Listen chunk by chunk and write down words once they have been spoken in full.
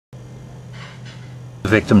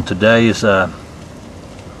victim today is a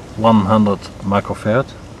 100 microfarad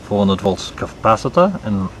 400 volts capacitor,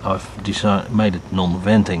 and I've made it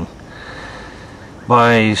non-venting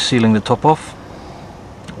by sealing the top off.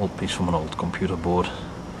 Old piece from an old computer board.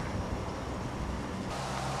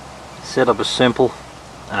 Setup is simple.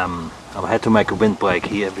 I had to make a windbreak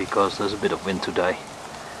here because there's a bit of wind today.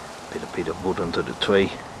 Bit of wood under the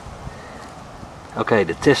tree. Okay,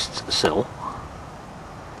 the test cell,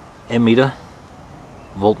 ammeter,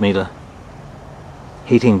 voltmeter,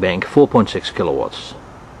 heating bank 4.6 kilowatts,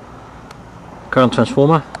 current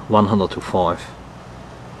transformer 100 to 5,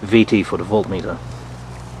 VT for the voltmeter,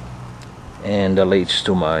 and that leads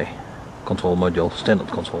to my control module, standard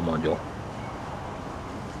control module.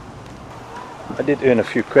 I did earn a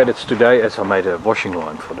few credits today as I made a washing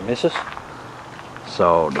line for the missus.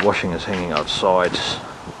 So the washing is hanging outside.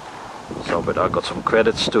 So, but I got some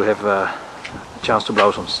credits to have a chance to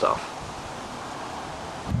blow some stuff.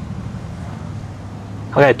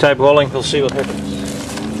 Okay, tape rolling, we'll see what happens.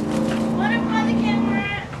 What about the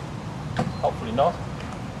camera? Hopefully not.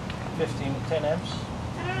 10 amps.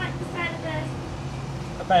 I don't like the side of this.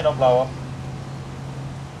 It may not blow up.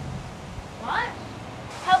 What?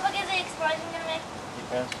 How big is the explosion going to make?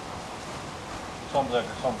 Depends. Some go as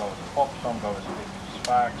a pop, some go as a big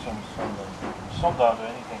spark, some don't do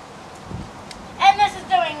anything. And this is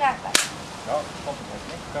doing nothing. No, it's not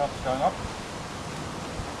happening. Current is going up.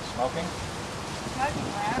 Smoking. Smoking,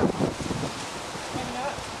 wow. Didn't know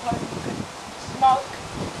it was supposed to smoke.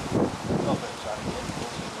 Not very exciting yet. We'll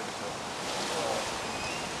see where it's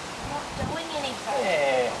Not doing anything.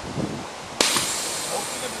 yeah. Oh,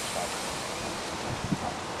 we got a bit of smoke.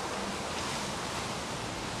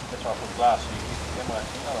 That's why I put glass so you keep the camera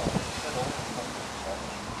actually. Oh, that's all.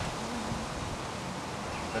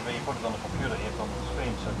 But when you put it on the computer, you have it on the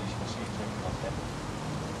screen so at least you can see exactly what's happening.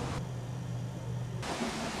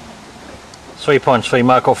 3.3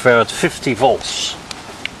 microfarad, 50 volts.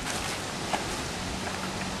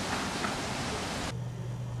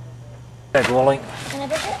 Back rolling. Can I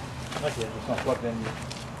push it? Not yet, it's not plugged in yet.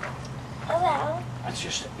 Oh wow. That's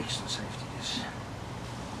just an extra safety. This.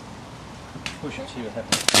 Push it, see what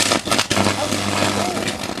happens.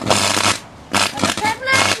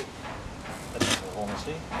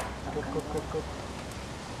 See? Good.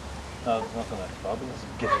 No, it's not going to explode, but let's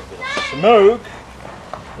give it a bit of smoke.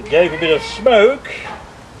 It gave a bit of smoke.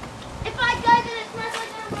 If I go to the smoke,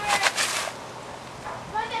 it's going to burn.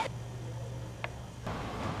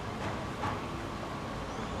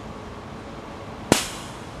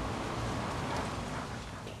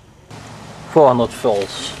 400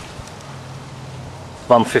 volts.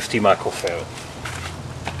 150 microfarad.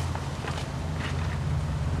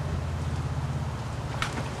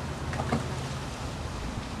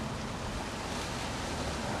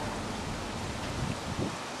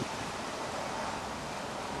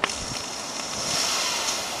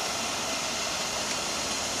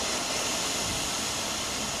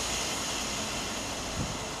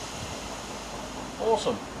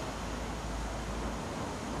 Awesome.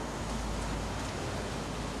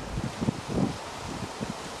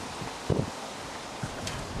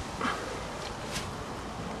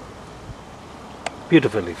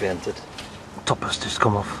 Beautifully vented. Top has just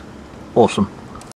come off. Awesome.